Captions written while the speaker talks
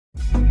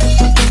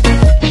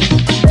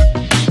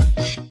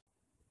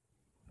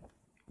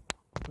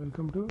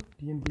Welcome to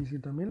TNPSC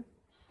Tamil.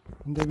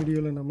 இந்த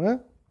வீடியோவில் நம்ம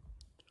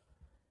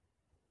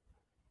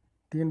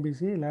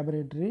டிஎன்பிசி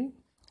லேபரேட்டரி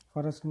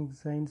ஃபாரஸ்டிக்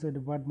சயின்ஸ்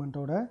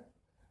டிபார்ட்மெண்ட்டோட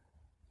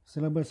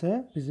சிலபஸை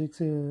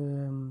ஃபிசிக்ஸு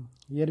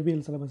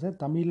இயற்பியல் சிலபஸை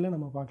தமிழில்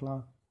நம்ம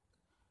பார்க்கலாம்.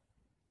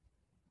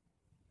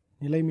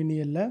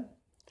 நிலைமின்னியல்ல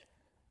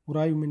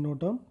உராய்வு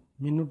மின்னோட்டம்,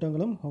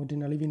 மின்னூட்டங்களும்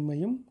அவற்றின்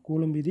அழிவின்மையும்,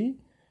 கூலும் விதி,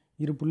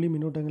 இரு புள்ளி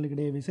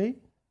மின்னூட்டங்களுக்கிடையே விசை,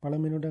 பல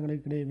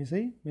மின்னூட்டங்களுக்கிடையே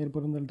விசை,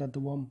 மேற்பொருந்தல்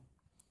தத்துவம்,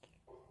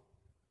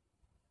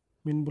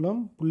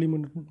 மின்புலம், புள்ளி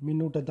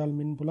மின்னூட்டத்தால்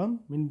மின்புலம்,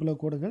 மின்புல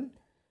கோடுகள்,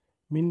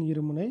 மின்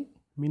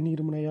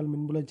இருமுனையால்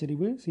மின்புலச்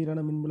செறிவு, சீரான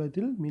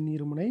மின்புலத்தில் மின்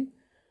இருமுனை,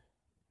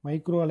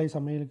 மைக்ரோ அலை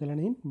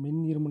சமையல்கலனின்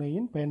மின்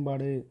இருமுனையின்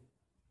பயன்பாடு.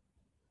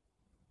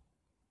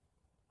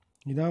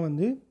 இதான்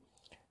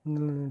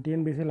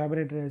டிஎன்பிசி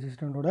லேபரேட்டரி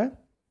அசிஸ்டண்ட்டோட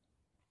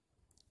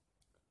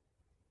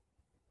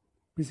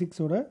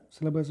ஃபிசிக்ஸோட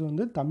சிலபஸ்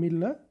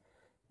தமிழில்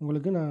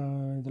உங்களுக்கு நான்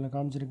இதில்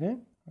காமிச்சிருக்கேன்.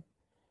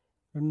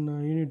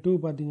 யூனிட் 2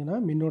 பார்த்தீங்கன்னா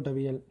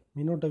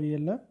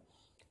மின்னோட்டவியலில்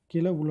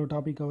கீழே இவ்வளோ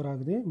டாபிக் கவர்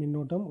ஆகுது.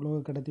 மின்னோட்டம், உலோக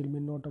கடத்தில்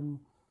மின்னோட்டம்,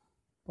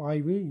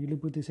 பாய்வு,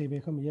 இழுப்பு திசை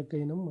வேகம், இயக்க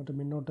இனம் மற்றும்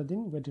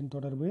மின்னோட்டத்தின் இவற்றின்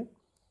தொடர்பு.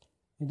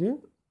 இது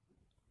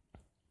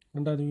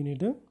 2வது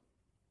யூனிட்டு,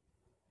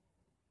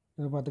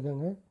 இதை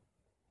பார்த்துக்கோங்க.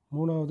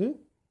 3வது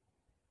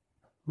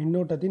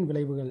மின்னோட்டத்தின்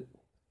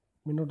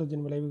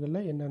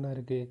விளைவுகளில் என்னென்ன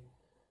இருக்குது?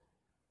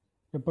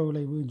 வெப்ப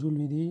விளைவு, ஜூல்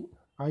விதி,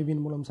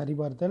 ஆய்வின் மூலம்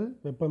சரிபார்த்தல்,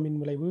 வெப்பமின்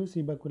விளைவு,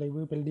 சீபக் விளைவு,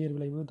 பெல்டியர்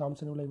விளைவு,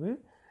 தாம்சன் விளைவு,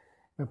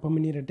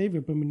 வெப்பமின் இரட்டை,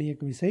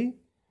 வெப்பமின்னியக்கு விசை,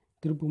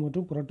 திருப்பு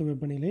மற்றும் புரட்டு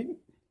வெப்பநிலை,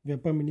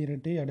 வெப்பமின்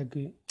இரட்டை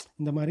அடுக்கு.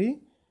 இந்த மாதிரி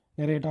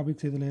நிறைய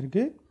டாபிக்ஸ் இதில்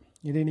இருக்குது.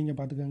 இதை நீங்கள்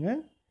பார்த்துக்கோங்க.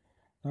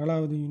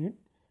 4வது யூனிட்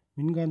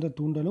மின்காந்த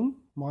தூண்டலும்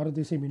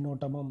மாறுதிசை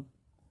மின்னோட்டமும்.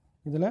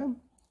 இதில்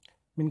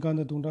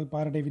மின்காந்த தூண்டல்,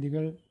 பாரடே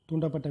விதிகள்,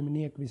 தூண்டப்பட்ட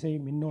மின்னியக்கு விசை,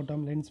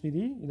 மின்னோட்டம், லென்ஸ்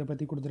விதி, இதை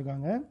பற்றி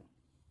கொடுத்துருக்காங்க.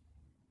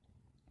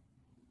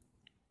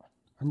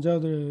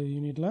 5வது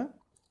யூனிட்டில்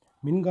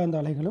மின்காந்த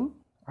அலைகளும்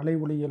அலை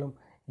ஒளியியலும்.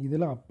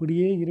 இதில்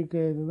அப்படியே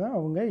இருக்கிறது தான்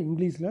அவங்க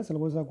இங்கிலீஷில்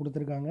சிலபஸாக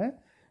கொடுத்துருக்காங்க.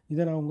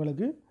 இதை நான்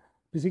உங்களுக்கு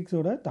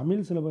ஃபிசிக்ஸோட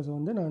தமிழ் சிலபஸை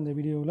நான் இந்த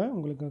வீடியோவில்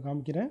உங்களுக்கு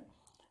காமிக்கிறேன்.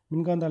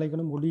 மின்காந்த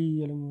அலைகளும்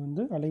ஒளியியலும்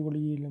அலை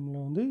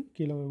ஒளியியலில்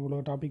கீழே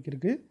இவ்வளோ டாபிக்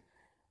இருக்குது.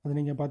 அதை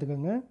நீங்கள்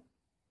பார்த்துக்கோங்க.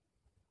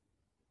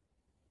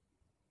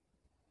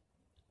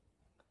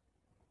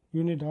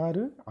 யூனிட்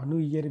 6 அணு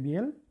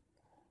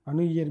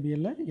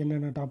இயற்பியலில்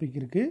என்னென்ன டாபிக்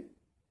இருக்குது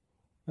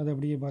அதை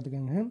அப்படியே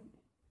பார்த்துக்கோங்க.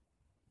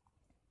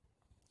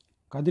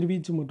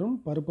 கதிர்வீச்சு மற்றும்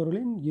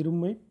பருப்பொருளின்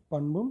இருமை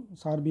பண்பும்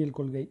சார்பியல்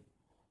கொள்கை.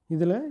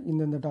 இதில்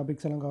இந்தந்த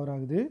டாபிக்ஸ் எல்லாம் கவர்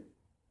ஆகுது.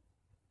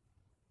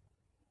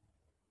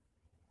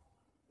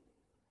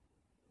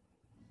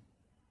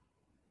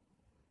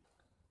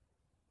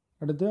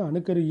 அடுத்து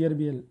அணுக்கரு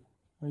இயற்பியல்.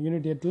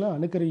 யூனிட் 8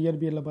 அணுக்கரு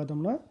இயற்பியலில்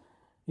பார்த்தோம்னா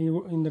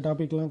இந்த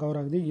டாபிக்லாம்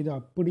கவர் ஆகுது. இது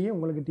அப்படியே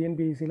உங்களுக்கு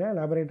டிஎன்பிஎஸ்சியில்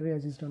லேபரேட்டரி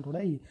அசிஸ்டண்ட்டோட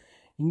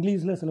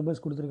இங்கிலீஷில்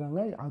சிலபஸ்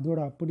கொடுத்துருக்காங்க. அதோட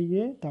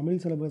அப்படியே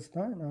தமிழ் சிலபஸ்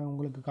தான் நான்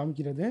உங்களுக்கு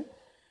காமிக்கிறது.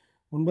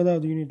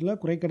 9வது யூனிட்டில்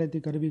குறைக்கடத்தி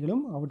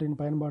கருவிகளும் அவற்றின்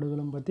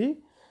பயன்பாடுகளும் பற்றி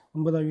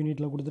 9வது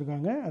யூனிட்டில்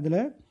கொடுத்துருக்காங்க. அதில்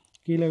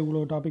கீழே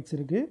இவ்வளோ டாபிக்ஸ்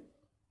இருக்குது,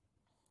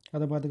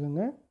 அதை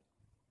பார்த்துக்கோங்க.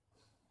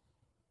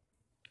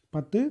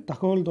 10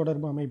 தகவல்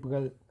தொடர்பு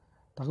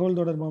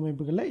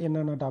அமைப்புகளில்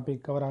என்னென்ன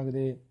டாபிக் கவர்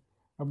ஆகுது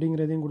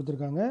அப்படிங்கிறதையும்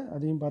கொடுத்துருக்காங்க,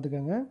 அதையும்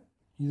பார்த்துக்கோங்க.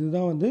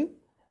 இதுதான்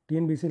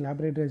டிஎன்பிசி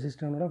லேபரேட்டரி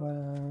அசிஸ்டண்ட்டோட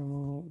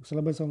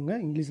சிலபஸ் அவங்க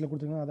இங்கிலீஷில்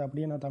கொடுத்துருக்காங்க. அதை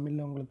அப்படியே நான்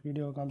தமிழில் உங்களுக்கு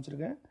வீடியோவை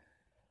காமிச்சிருக்கேன்.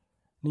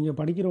 நீங்கள்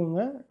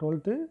படிக்கிறவங்க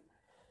 12th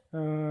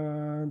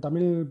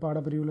தமிழ்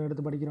பாடப்பிரிவில்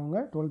எடுத்து படிக்கிறவங்க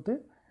 12th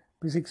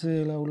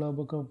ஃபிசிக்ஸில் உள்ள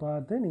புக்கை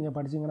பார்த்து நீங்கள்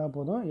படிச்சிங்கன்னா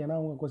போதும். ஏன்னா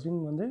அவங்க கொஸ்டின்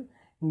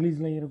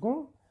இங்கிலீஷ்லேயும்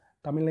இருக்கும்,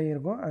 தமிழ்லையும்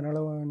இருக்கும். அதனால்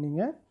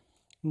நீங்கள்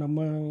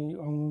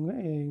அவங்கவுங்க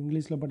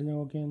இங்கிலீஷில் படித்தா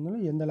ஓகே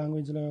இருந்தாலும், எந்த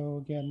லாங்குவேஜில்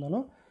ஓகே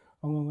இருந்தாலும்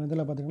அவங்கவுங்க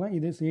இதில் பார்த்துக்கலாம்.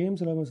 இது சேம்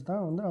சிலபஸ்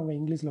தான் அவங்க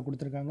இங்கிலீஷில்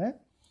கொடுத்துருக்காங்க.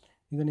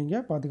 இதை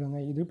நீங்கள்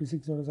பார்த்துக்கோங்க. இது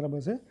ஃபிசிக்ஸோட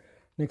சிலபஸ்ஸு.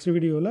 நெக்ஸ்ட்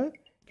வீடியோவில்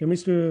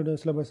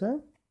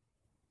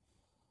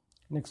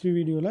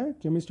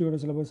கெமிஸ்ட்ரியோட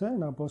சிலபஸை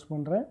நான் போஸ்ட்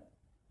பண்ணுறேன்.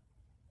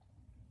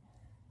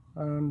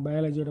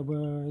 பயாலஜியோட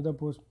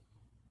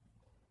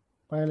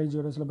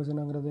சிலபஸ்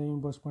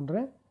என்னங்கிறதையும் போஸ்ட்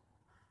பண்ணுறேன்.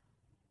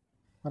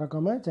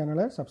 மறக்காமல்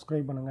சேனலை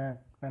சப்ஸ்கிரைப் பண்ணுங்கள்.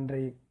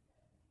 நன்றி.